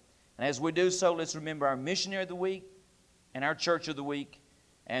for it. And as we do so, let's remember our missionary of the week and our church of the week,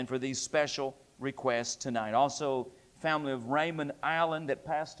 and for these special requests tonight. Also, family of Raymond Allen that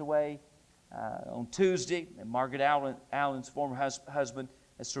passed away on Tuesday, and Margaret Allen's former husband.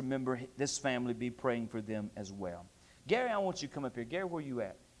 Let's remember this family, be praying for them as well. Gary, I want you to come up here. Gary, where are you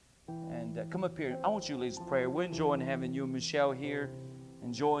at? And come up here. I want you to lead us prayer. We're enjoying having you and Michelle here,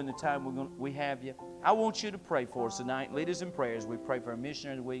 enjoying the time we have you. I want you to pray for us tonight. Lead us in prayer as we pray for our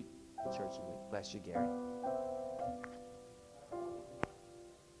missionary of the week, the church of the week. Bless you, Gary.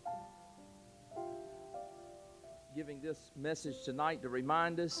 Giving this message tonight to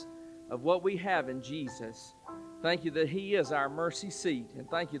remind us of what we have in Jesus. Thank you that He is our mercy seat, and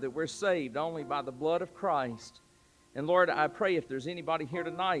thank you that we're saved only by the blood of Christ. And Lord, I pray if there's anybody here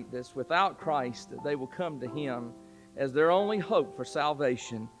tonight that's without Christ, that they will come to Him as their only hope for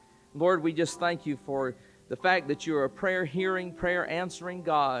salvation. Lord, we just thank you for the fact that you're a prayer-hearing, prayer-answering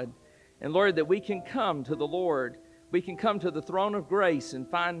God. And Lord, that we can come to the Lord. We can come to the throne of grace and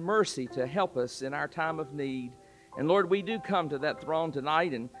find mercy to help us in our time of need. And Lord, we do come to that throne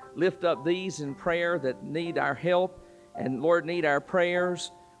tonight and lift up these in prayer that need our help and, Lord, need our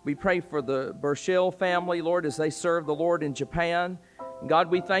prayers. We pray for the Burchell family, Lord, as they serve the Lord in Japan. And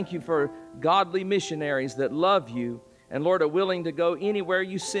God, we thank you for godly missionaries that love you and, Lord, are willing to go anywhere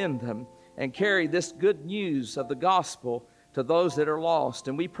you send them and carry this good news of the gospel to those that are lost.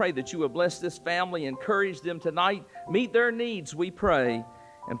 And we pray that you will bless this family, encourage them tonight, meet their needs, we pray.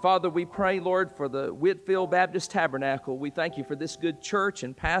 And Father, we pray, Lord, for the Whitfield Baptist Tabernacle. We thank you for this good church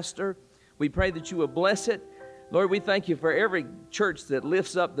and pastor. We pray that you will bless it. Lord, we thank you for every church that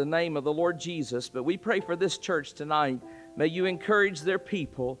lifts up the name of the Lord Jesus. But we pray for this church tonight. May you encourage their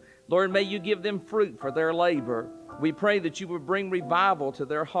people. Lord, may you give them fruit for their labor. We pray that you will bring revival to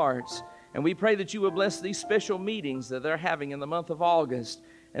their hearts. And we pray that you will bless these special meetings that they're having in the month of August.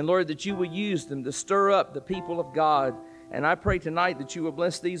 And Lord, that you will use them to stir up the people of God. And I pray tonight that you will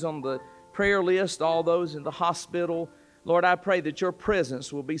bless these on the prayer list, all those in the hospital. Lord, I pray that your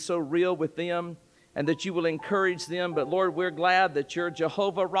presence will be so real with them and that you will encourage them. But Lord, we're glad that you're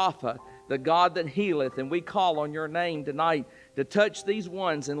Jehovah Rapha, the God that healeth. And we call on your name tonight to touch these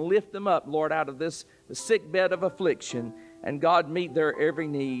ones and lift them up, Lord, out of this sick bed of affliction. And God, meet their every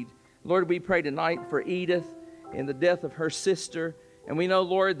need. Lord, we pray tonight for Edith in the death of her sister. And we know,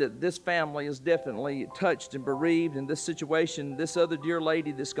 Lord, that this family is definitely touched and bereaved in this situation. This other dear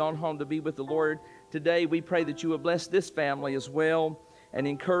lady that's gone home to be with the Lord today, we pray that you will bless this family as well and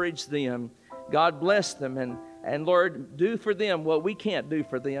encourage them. God, bless them and Lord, do for them what we can't do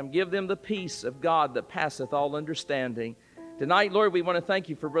for them. Give them the peace of God that passeth all understanding. Tonight, Lord, we want to thank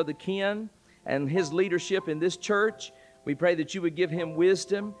you for Brother Ken and his leadership in this church. We pray that you would give him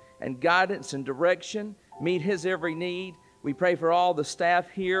wisdom and guidance and direction, meet his every need. We pray for all the staff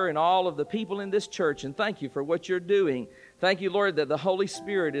here and all of the people in this church, and thank you for what you're doing. Thank you, Lord, that the Holy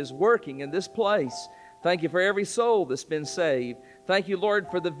Spirit is working in this place. Thank you for every soul that's been saved. Thank you, Lord,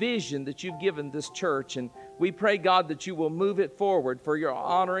 for the vision that you've given this church. And we pray, God, that you will move it forward for your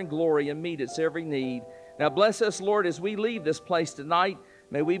honor and glory and meet its every need. Now bless us, Lord, as we leave this place tonight.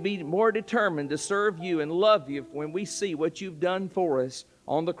 May we be more determined to serve you and love you when we see what you've done for us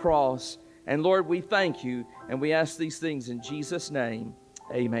on the cross. And Lord, we thank you, and we ask these things in Jesus' name.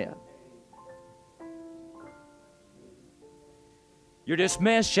 Amen. You're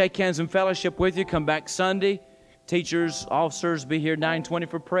dismissed. Shake hands and fellowship with you. Come back Sunday. Teachers, officers, be here 9:20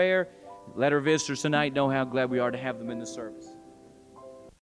 for prayer. Let our visitors tonight know how glad we are to have them in the service.